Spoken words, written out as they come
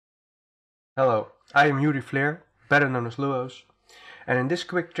Hello, I am Yoeri Vleer, better known as Luos, and in this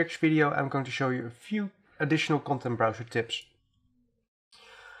quick tricks video I'm going to show you a few additional content browser tips.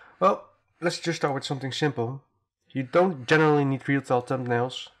 Well, let's just start with something simple. You don't generally need real-time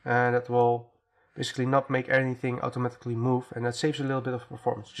thumbnails, and that will basically not make anything automatically move, and that saves a little bit of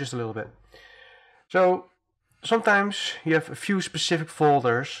performance, just a little bit. So sometimes you have a few specific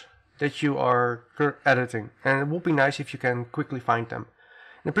folders that you are editing, and it would be nice if you can quickly find them.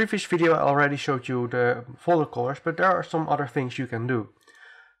 In the previous video I already showed you the folder colors, but there are some other things you can do.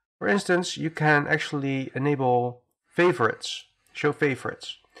 For instance, you can actually enable favorites, show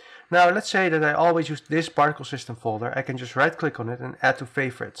favorites. Now let's say that I always use this particle system folder. I can just right click on it and add to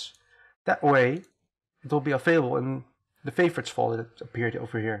favorites. That way it will be available in the favorites folder that appeared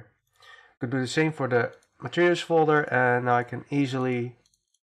over here. I could do the same for the materials folder, and now I can easily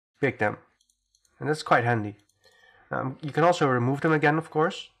pick them, and that's quite handy. You can also remove them again, of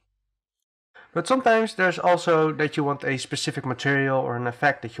course. But sometimes there's also that you want a specific material or an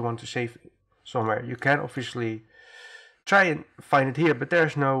effect that you want to save somewhere. You can obviously try and find it here, but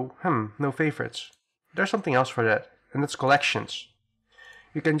there's no favorites. There's something else for that, and that's collections.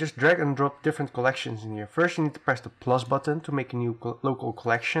 You can just drag and drop different collections in here. First you need to press the plus button to make a new local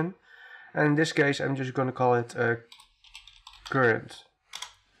collection. And in this case I'm just going to call it current.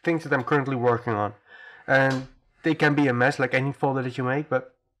 Things that I'm currently working on. And they can be a mess like any folder that you make,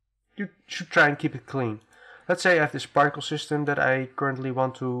 but you should try and keep it clean. Let's say I have this particle system that I currently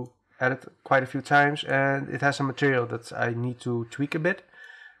want to edit quite a few times, and it has a material that I need to tweak a bit.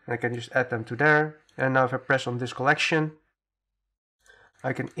 And I can just add them to there, and now if I press on this collection,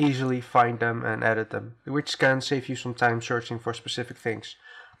 I can easily find them and edit them, which can save you some time searching for specific things.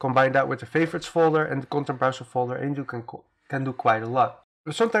 Combine that with the favorites folder and the content browser folder, and you can do quite a lot.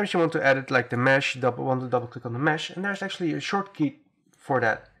 But sometimes you want to edit like the mesh, want to double click on the mesh, and there's actually a shortcut for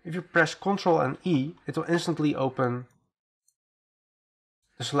that. If you press Ctrl and E, it will instantly open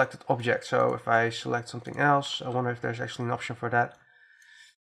the selected object. So if I select something else, I wonder if there's actually an option for that.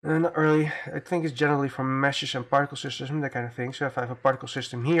 Not really. I think it's generally for meshes and particle systems, that kind of thing. So if I have a particle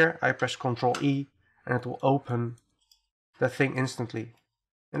system here, I press Ctrl E and it will open that thing instantly.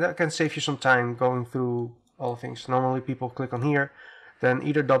 And that can save you some time going through all the things. Normally people click on here, then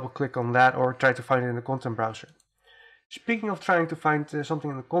either double click on that or try to find it in the content browser. Speaking of trying to find something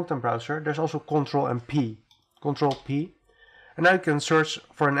in the content browser, there's also Ctrl and P. Ctrl P. And now you can search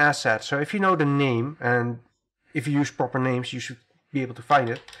for an asset. So if you know the name, and if you use proper names, you should be able to find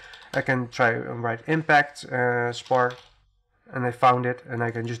it. I can try and write impact spark, and I found it, and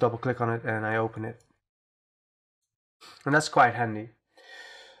I can just double click on it and I open it. And that's quite handy.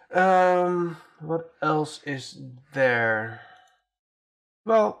 What else is there?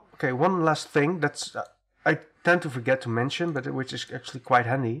 Well, okay, one last thing that's I tend to forget to mention, but which is actually quite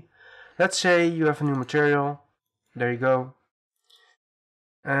handy. Let's say you have a new material. There you go.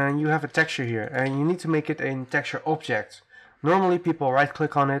 And you have a texture here, and you need to make it a texture object. Normally people right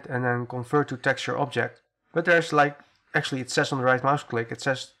click on it and then convert to texture object, but there's actually it says on the right mouse click, it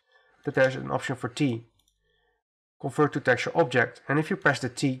says that there's an option for T. Convert to texture object, and if you press the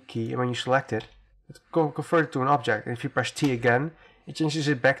T key and when you select it, it's converted to an object, and if you press T again, it changes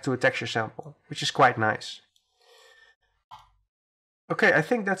it back to a texture sample, which is quite nice. Okay, I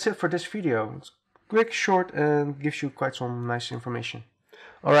think that's it for this video. It's quick, short, and gives you quite some nice information.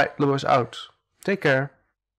 Alright, Luos out. Take care.